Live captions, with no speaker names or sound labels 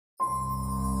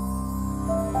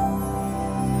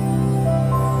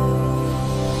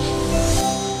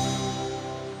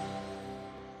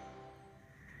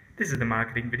This is the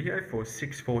marketing video for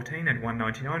 614 and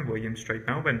 199 William Street,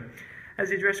 Melbourne. As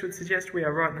the address would suggest, we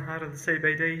are right in the heart of the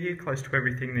CBD here, close to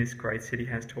everything this great city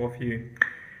has to offer you.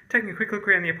 Taking a quick look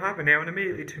around the apartment now, and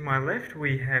immediately to my left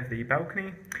we have the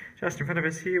balcony. Just in front of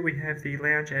us here we have the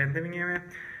lounge and living area.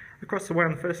 Across the way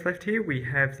on the first left here we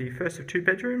have the first of two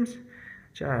bedrooms.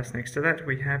 Just next to that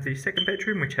we have the second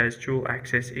bedroom, which has dual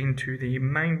access into the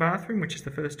main bathroom, which is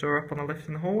the first door up on the left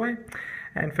in the hallway.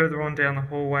 And further on down the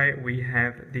hallway we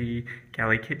have the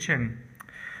galley kitchen.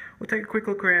 We'll take a quick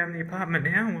look around the apartment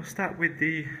now, and we'll start with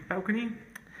the balcony.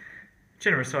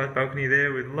 Generous sized balcony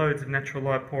there with loads of natural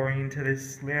light pouring into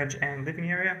this lounge and living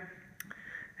area.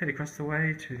 Head across the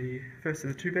way to the first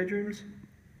of the two bedrooms.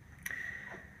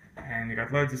 And you've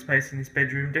got loads of space in this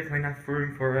bedroom, definitely enough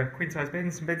room for a queen size bed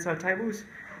and some bedside tables.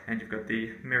 And you've got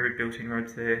the mirrored built-in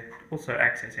robes there, also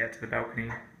access out to the balcony.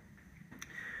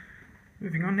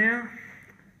 Moving on now.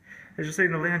 As you'll see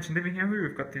in the lounge and living area,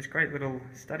 we've got this great little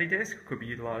study desk, could be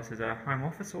utilised as a home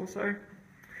office also.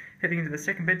 Heading into the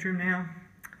second bedroom now.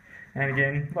 And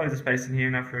again, loads of space in here,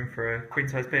 enough room for a queen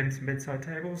size bed and some bedside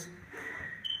tables.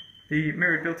 The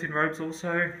mirrored built-in robes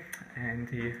also, and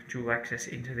the dual access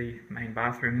into the main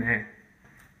bathroom there.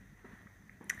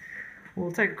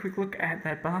 We'll take a quick look at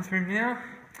that bathroom now,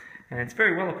 and it's a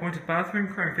very well appointed bathroom,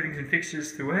 chrome fittings and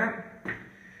fixtures throughout.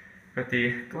 Got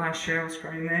the glass shower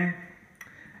screen there,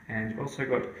 and you've also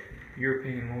got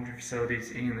European laundry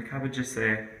facilities in the cupboard just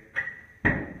there.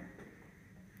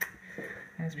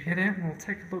 As we head out, we'll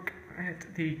take a look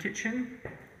at the kitchen.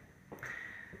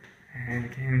 And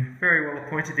again, very well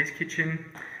appointed this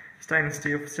kitchen. Stainless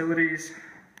steel facilities,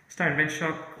 stone bench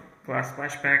top, glass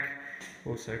splashback.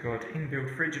 Also got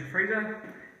inbuilt fridge and freezer,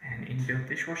 and inbuilt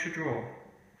dishwasher drawer.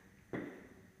 Let's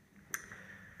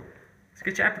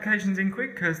get your applications in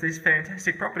quick, because this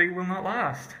fantastic property will not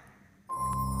last.